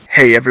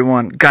Hey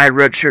everyone, Guy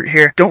Redshirt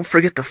here. Don't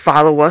forget to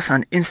follow us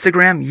on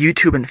Instagram,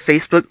 YouTube, and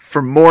Facebook for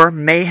more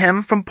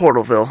mayhem from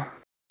Portalville.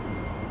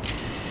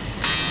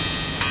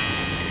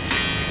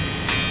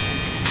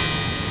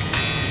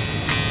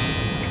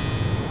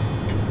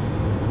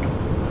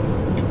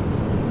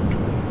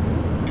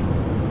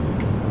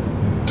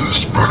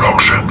 This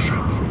production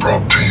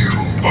brought to you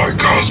by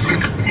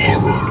Cosmic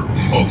Horror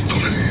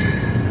Monthly.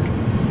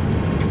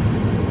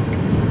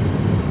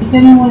 If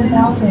anyone is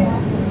out there,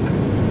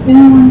 if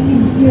anyone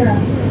can hear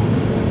us.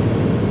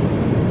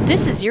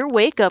 This is your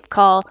wake-up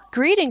call.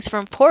 Greetings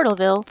from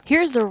Portalville.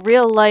 Here's a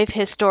real-life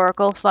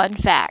historical fun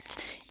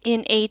fact. In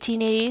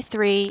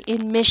 1883,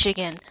 in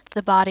Michigan,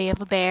 the body of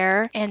a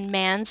bear and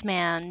man's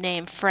man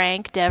named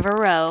Frank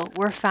Devereaux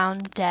were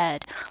found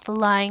dead,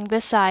 lying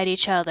beside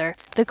each other.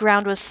 The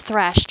ground was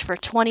thrashed for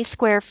 20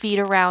 square feet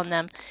around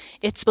them.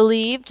 It's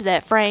believed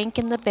that Frank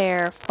and the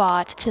bear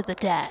fought to the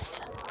death.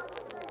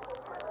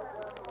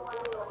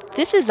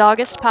 This is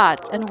August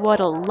Potts, and what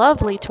a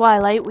lovely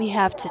twilight we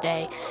have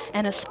today,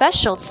 and a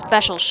special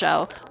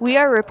show. We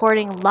are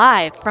reporting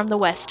live from the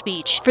West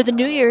Beach for the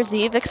New Year's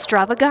Eve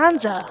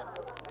extravaganza.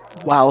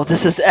 Wow,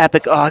 this is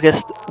epic,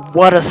 August.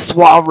 What a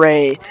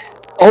soiree.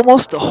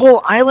 Almost the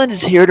whole island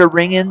is here to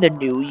ring in the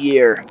new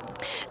year.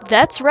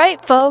 That's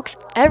right, folks.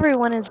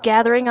 Everyone is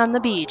gathering on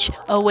the beach,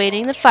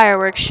 awaiting the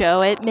fireworks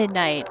show at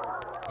midnight.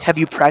 Have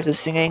you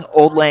practiced singing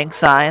Auld Lang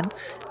Syne?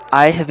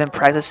 I have been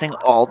practicing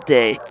all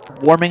day.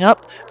 Warming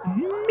up.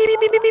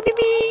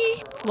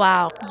 Me.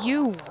 Wow,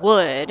 you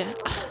would.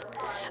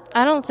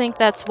 I don't think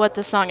that's what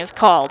the song is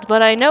called,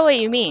 but I know what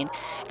you mean.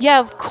 Yeah,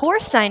 of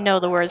course I know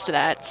the words to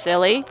that,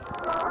 silly.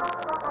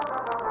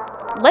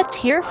 Let's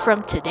hear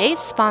from today's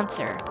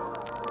sponsor.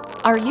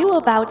 Are you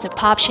about to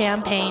pop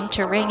champagne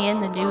to ring in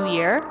the new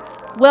year?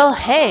 Well,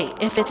 hey,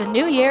 if it's a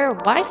new year,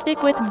 why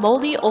stick with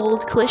moldy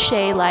old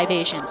cliché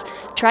libations?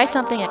 Try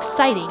something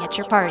exciting at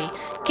your party.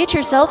 Get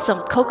yourself some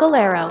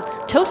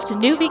Cocalero. Toast to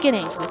new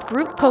beginnings with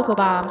Group Cocoa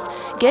Bombs.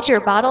 Get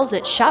your bottles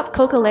at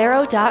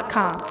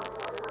shopcocalero.com.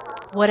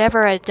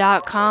 Whatever a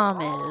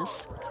 .com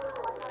is.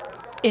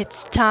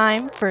 It's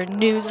time for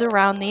news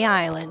around the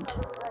island.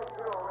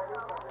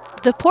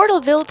 The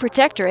Portalville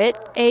Protectorate,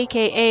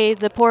 aka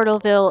the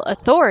Portalville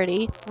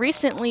Authority,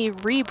 recently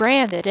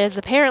rebranded as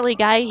apparently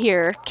Guy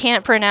here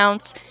can't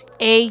pronounce Authority,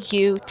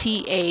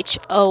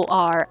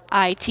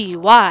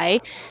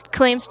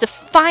 claims to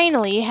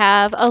finally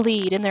have a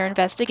lead in their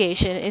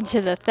investigation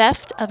into the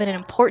theft of an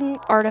important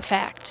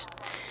artifact.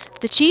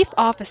 The chief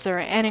officer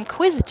and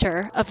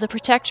inquisitor of the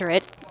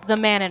Protectorate, the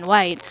man in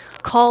white,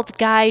 called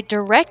Guy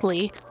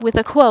directly with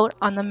a quote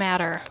on the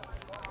matter.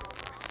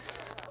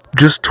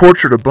 Just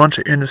tortured a bunch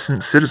of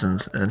innocent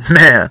citizens, and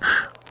man,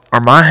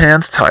 are my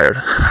hands tired.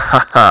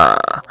 Ha ha.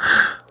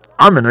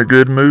 I'm in a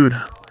good mood.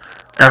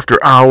 After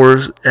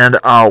hours and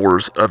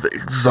hours of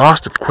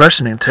exhaustive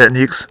questioning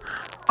techniques,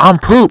 I'm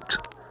pooped.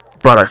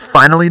 But I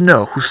finally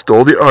know who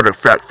stole the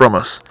artifact from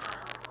us.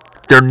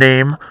 Their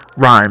name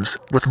rhymes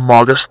with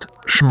August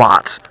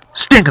Schmatz.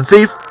 Stinking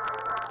thief!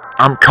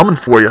 I'm coming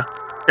for you.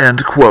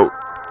 End quote.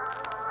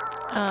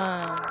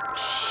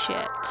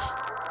 Shit.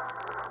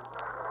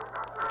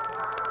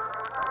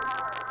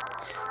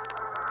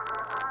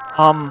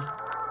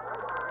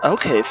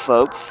 Okay,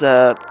 folks,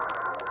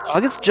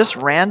 August just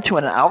ran to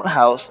an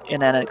outhouse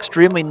in an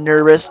extremely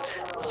nervous,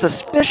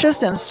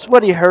 suspicious, and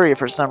sweaty hurry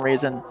for some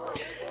reason.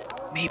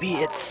 Maybe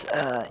it's,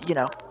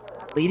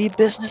 lady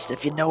business,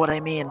 if you know what I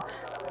mean.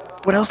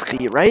 What else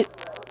could you, right?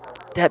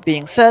 That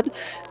being said,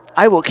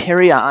 I will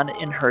carry on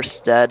in her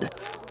stead.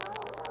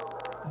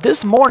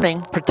 This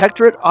morning,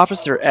 Protectorate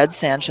Officer Ed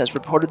Sanchez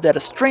reported that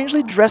a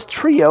strangely dressed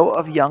trio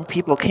of young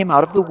people came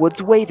out of the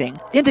woods waving,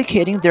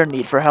 indicating their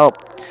need for help.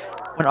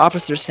 When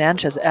Officer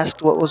Sanchez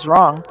asked what was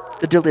wrong,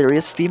 the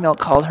delirious female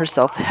called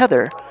herself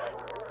Heather,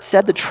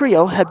 said the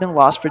trio had been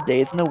lost for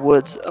days in the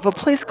woods of a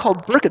place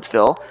called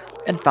Burkittsville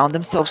and found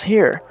themselves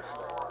here.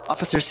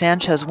 Officer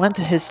Sanchez went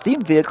to his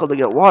steam vehicle to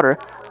get water,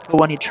 but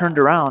when he turned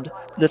around,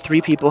 the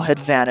three people had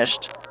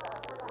vanished.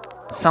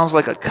 Sounds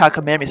like a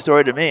cockamamie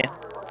story to me.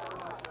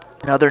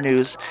 In other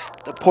news,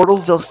 the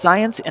Portalville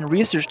Science and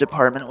Research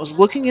Department was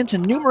looking into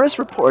numerous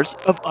reports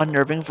of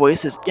unnerving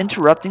voices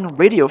interrupting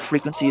radio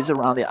frequencies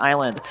around the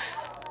island.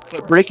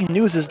 But breaking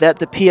news is that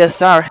the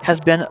PSR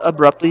has been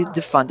abruptly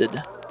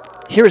defunded.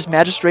 Here is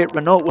Magistrate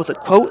Renault with a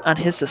quote on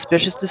his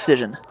suspicious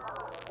decision.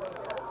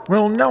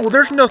 Well, no,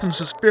 there's nothing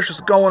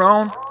suspicious going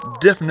on.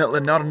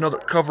 Definitely not another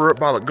cover-up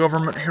by the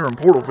government here in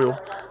Portalville.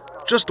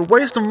 Just a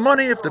waste of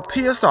money if the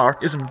PSR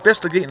is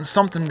investigating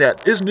something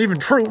that isn't even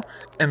true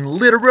and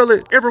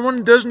literally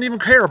everyone doesn't even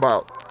care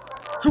about.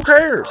 Who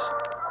cares?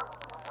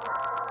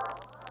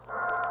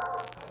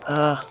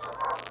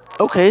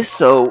 Okay,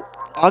 so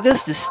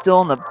August is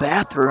still in the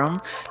bathroom.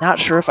 Not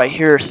sure if I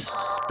hear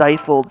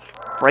stifled,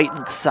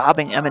 frightened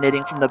sobbing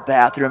emanating from the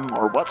bathroom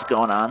or what's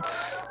going on.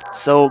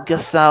 So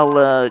guess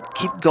I'll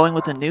keep going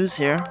with the news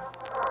here.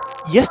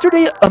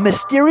 Yesterday, a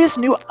mysterious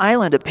new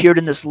island appeared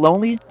in this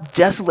lonely,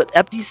 desolate,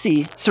 empty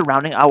sea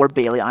surrounding our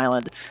Bailey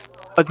Island.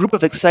 a group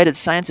of excited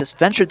scientists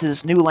ventured to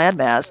this new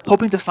landmass,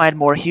 hoping to find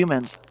more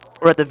humans,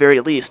 or at the very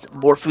least,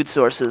 more food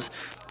sources.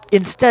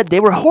 Instead, they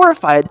were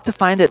horrified to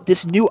find that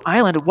this new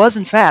island was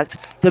in fact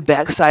the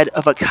backside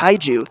of a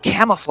kaiju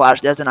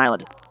camouflaged as an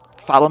island.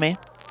 Follow me?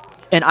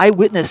 An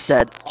eyewitness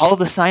said all of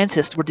the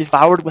scientists were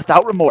devoured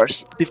without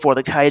remorse before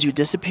the kaiju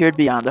disappeared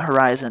beyond the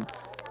horizon.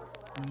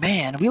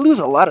 Man, we lose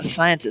a lot of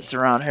scientists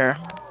around here.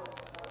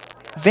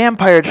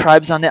 Vampire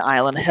tribes on the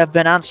island have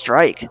been on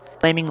strike,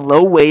 claiming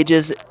low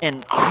wages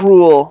and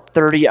cruel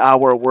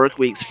 30-hour work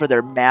weeks for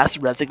their mass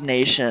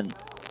resignation.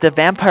 The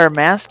vampire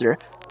master,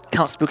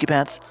 Count Spooky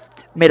Pants,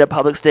 made a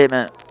public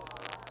statement.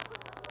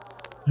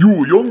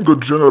 You younger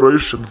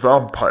generation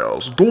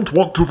vampires don't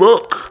want to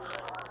work.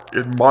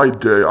 In my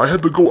day, I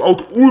had to go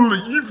out all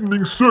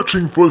evening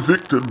searching for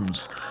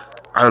victims.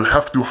 I'll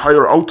have to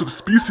hire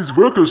out-of-species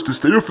workers to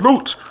stay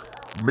afloat.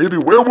 Maybe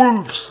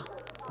werewolves.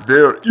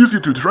 They're easy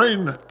to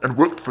train and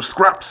work for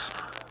scraps,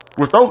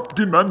 without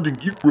demanding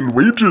equal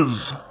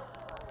wages.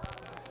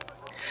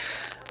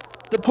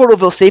 The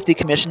Portalville Safety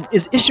Commission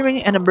is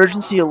issuing an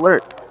emergency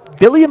alert.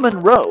 Billy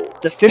Monroe,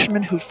 the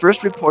fisherman who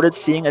first reported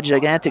seeing a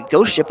gigantic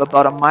ghost ship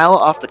about a mile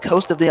off the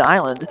coast of the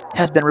island,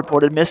 has been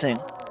reported missing.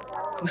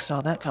 Who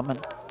saw that coming?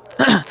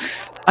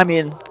 I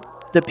mean,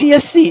 the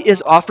PSC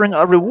is offering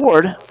a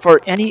reward for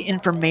any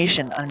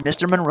information on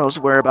Mr. Monroe's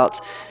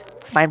whereabouts.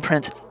 Fine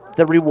print.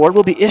 The reward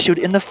will be issued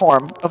in the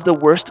form of the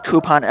worst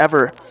coupon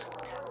ever.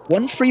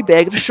 1 free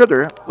bag of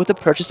sugar with the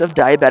purchase of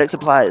diabetic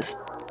supplies.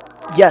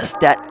 Yes,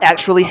 that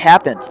actually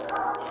happened.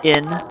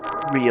 In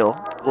real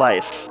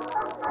life.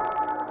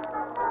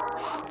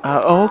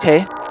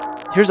 Okay.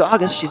 Here's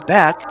August. She's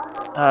back.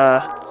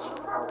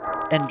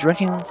 And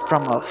drinking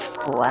from a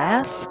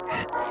flask?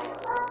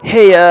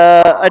 Hey,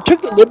 I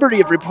took the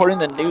liberty of reporting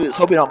the news.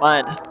 Hope you don't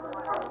mind.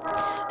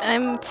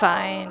 I'm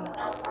fine.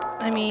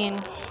 I mean,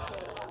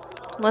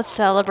 let's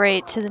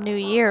celebrate to the new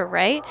year,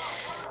 right?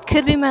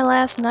 Could be my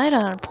last night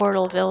on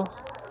Portalville.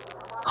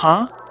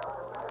 Huh?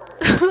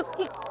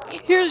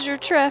 Here's your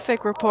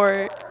traffic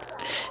report.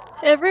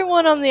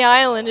 Everyone on the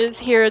island is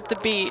here at the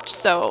beach,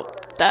 so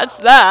that's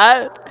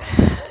that.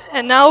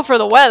 And now for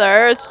the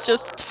weather, it's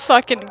just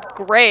fucking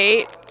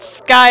great.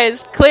 Sky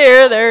is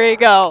clear, there you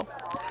go.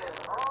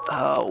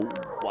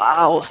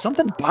 Wow,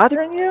 something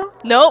bothering you?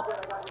 Nope,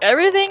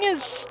 everything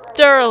is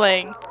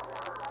sterling.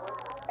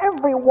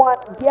 Everyone,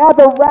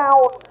 gather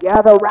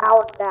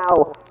round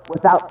now.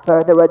 Without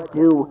further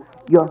ado,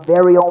 your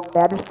very own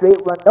Magistrate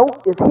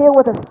Renault is here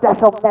with a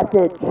special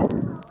message.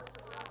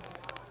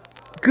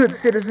 Good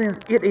citizens,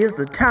 it is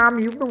the time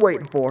you've been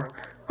waiting for.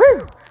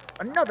 Whew!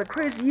 Another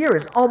crazy year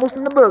is almost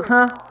in the books,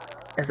 huh?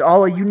 As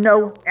all of you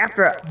know,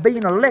 after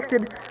being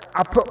elected,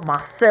 I put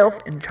myself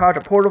in charge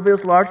of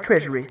Portalville's large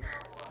treasury,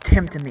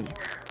 tempting me,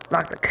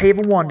 like the Cave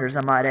of Wonders,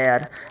 I might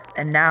add.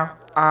 And now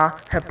I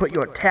have put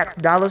your tax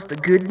dollars to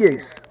good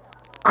use.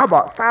 I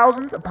bought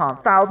thousands upon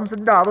thousands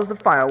of dollars of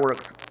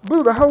fireworks,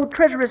 blew the whole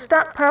treasury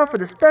stockpile for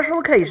this special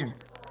occasion.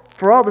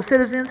 For all the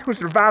citizens who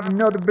survived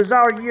another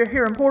bizarre year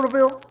here in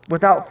Portalville,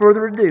 without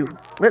further ado,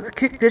 let's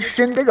kick this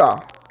shindig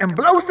off and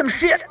blow some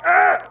shit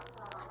up!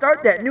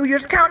 Start that New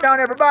Year's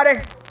countdown, everybody!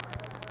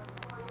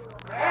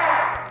 10, 9,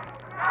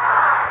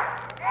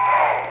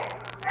 8,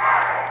 7,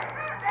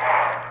 6,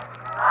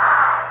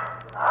 5,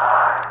 4,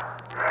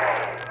 3,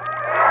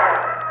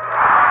 2,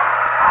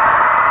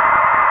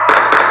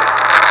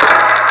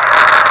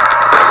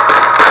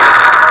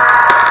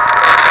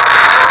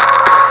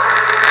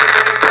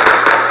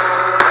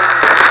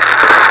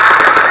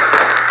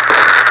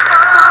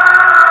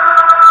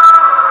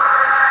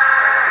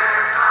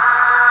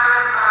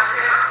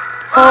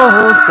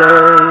 Oh, say,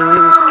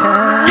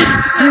 can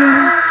you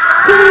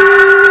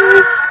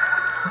see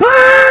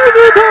by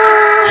the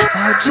dawn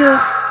I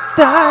just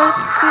died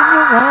in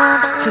your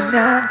arms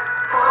tonight?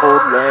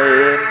 Old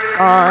lame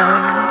song,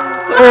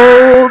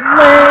 old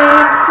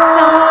lame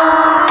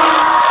song.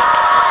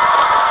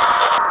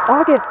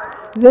 August,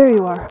 there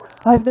you are.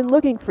 I've been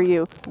looking for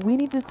you. We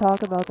need to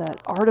talk about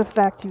that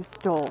artifact you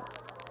stole.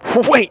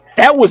 Wait,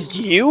 that was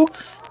you?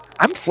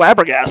 I'm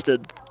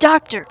flabbergasted.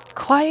 Doctor,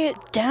 quiet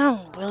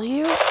down, will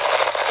you?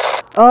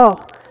 Oh,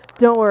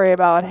 don't worry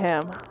about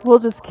him. We'll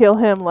just kill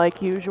him like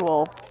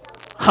usual.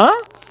 Huh?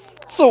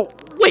 So,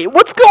 wait,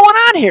 what's going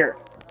on here?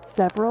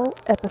 Several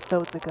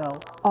episodes ago,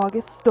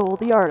 August stole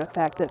the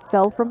artifact that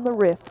fell from the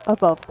rift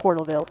above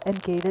Portalville and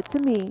gave it to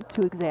me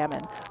to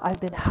examine. I've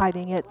been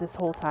hiding it this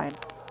whole time.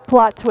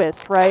 Plot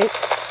twist, right?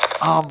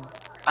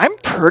 I'm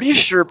pretty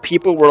sure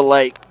people were,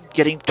 like,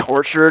 getting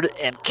tortured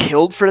and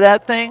killed for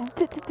that thing.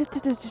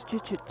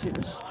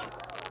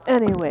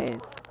 Anyways,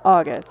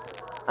 August,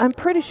 I'm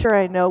pretty sure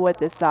I know what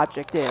this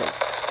object is.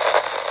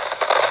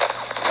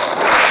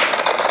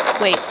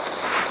 Wait,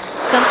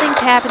 something's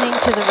happening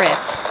to the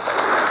rift.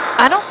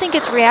 I don't think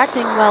it's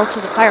reacting well to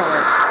the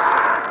fireworks.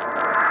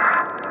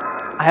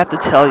 I have to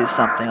tell you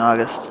something,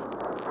 August.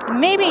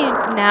 Maybe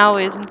now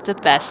isn't the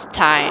best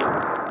time.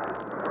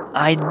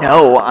 I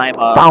know I'm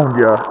a... Found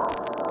ya.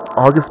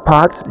 August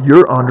Potts,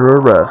 you're under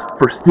arrest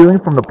for stealing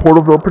from the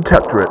Portalville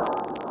Protectorate.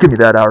 Give me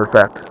that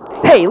artifact.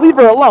 Hey, leave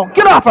her alone!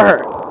 Get off of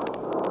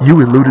her!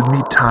 You eluded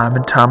me time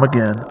and time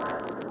again,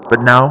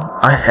 but now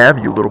I have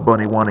you, little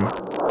bunny wunny.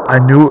 I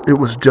knew it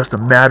was just a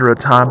matter of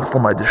time before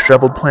my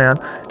disheveled plan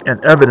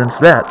and evidence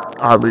that,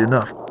 oddly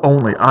enough,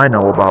 only I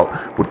know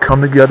about would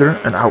come together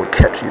and I would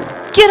catch you.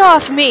 Get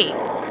off me!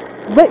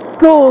 Let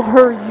go of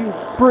her, you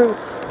brute!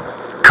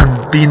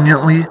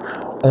 Conveniently,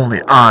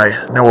 only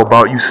I know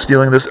about you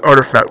stealing this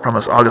artifact from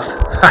us, August.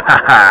 Ha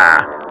ha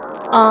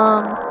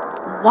ha!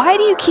 Why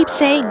do you keep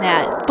saying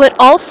that? But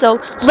also,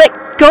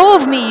 let go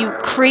of me, you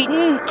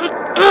cretin!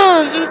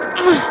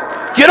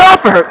 Get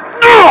off of her!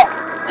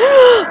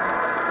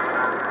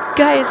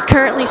 Guy is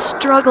currently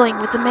struggling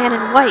with the man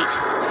in white.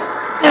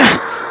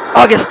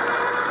 August,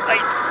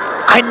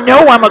 I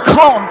know I'm a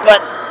clone,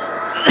 but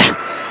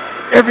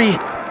every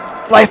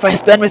life I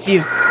spend with you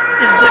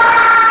is the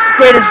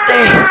greatest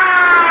day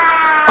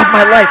of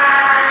my life.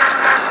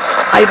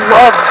 I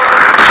love.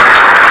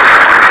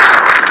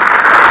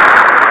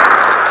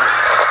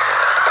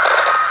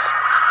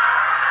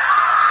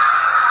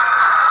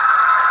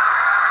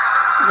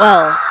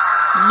 Well,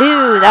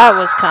 knew that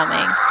was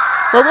coming.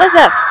 What was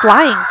that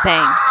flying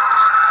thing?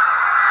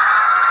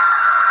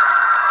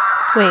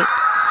 Wait.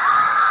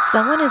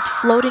 Someone is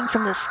floating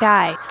from the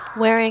sky,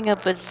 wearing a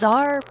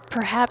bizarre,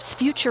 perhaps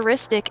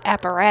futuristic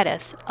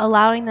apparatus,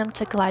 allowing them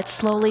to glide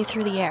slowly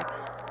through the air.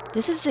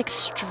 This is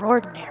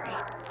extraordinary.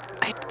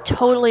 I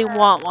totally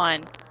want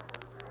one.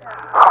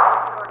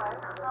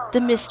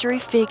 The mystery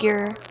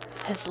figure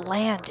has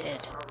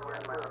landed.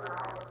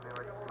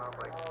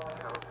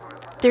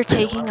 They're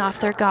taking off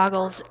their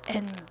goggles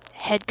and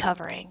head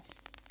covering.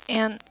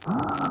 And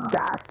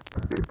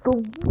It's a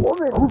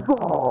woman.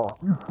 Huzzah!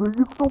 You say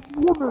it's a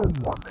woman.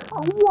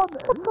 A woman.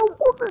 What's a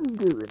woman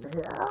doing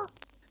here?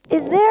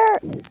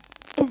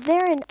 Is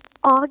there an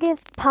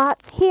August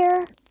Potts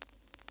here?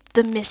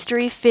 the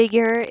mystery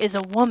figure is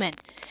a woman,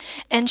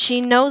 and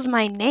she knows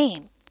my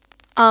name.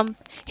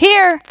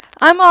 Here,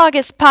 I'm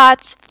August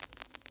Potts.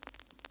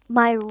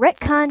 My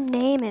retcon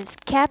name is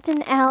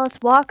Captain Alice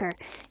Walker.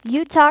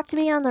 You talked to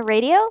me on the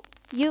radio?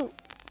 You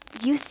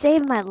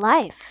saved my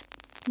life.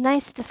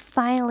 Nice to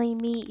finally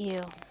meet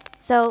you.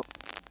 So,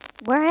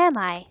 where am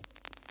I?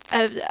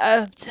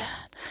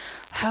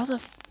 How the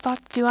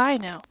fuck do I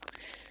know?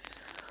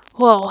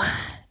 Whoa.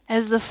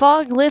 As the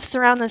fog lifts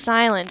around this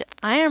island,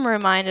 I am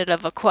reminded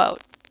of a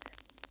quote.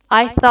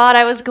 I thought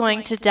I was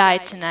going to die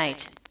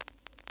tonight.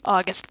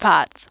 August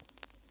Potts.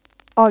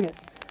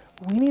 August,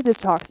 we need to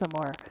talk some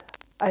more.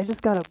 I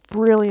just got a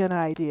brilliant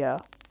idea.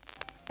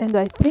 And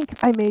I think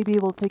I may be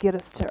able to get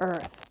us to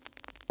Earth.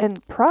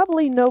 And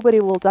probably nobody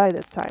will die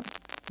this time.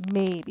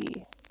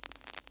 Maybe.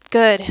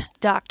 Good,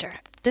 Doctor.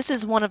 This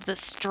is one of the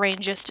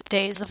strangest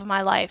days of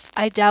my life.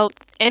 I doubt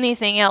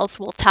anything else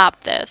will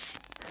top this.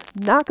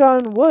 Knock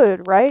on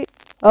wood, right?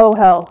 Oh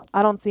hell,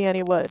 I don't see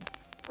any wood.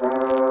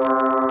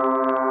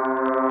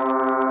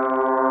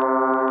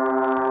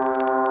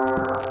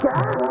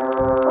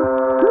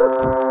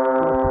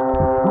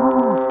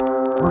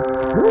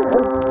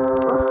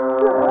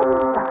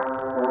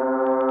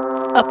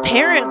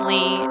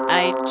 Apparently,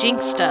 I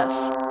jinxed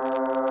us.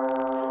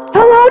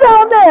 Hello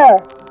down there!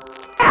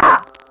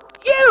 Ah!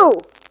 You!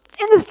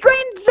 In the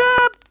strange,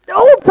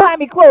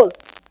 old-timey clothes!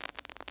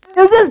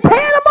 Is this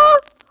Panama?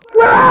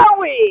 Where are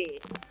we?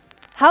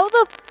 How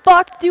the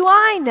fuck do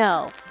I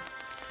know?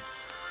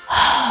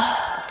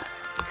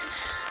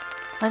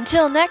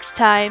 Until next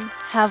time,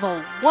 have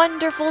a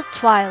wonderful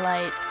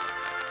twilight.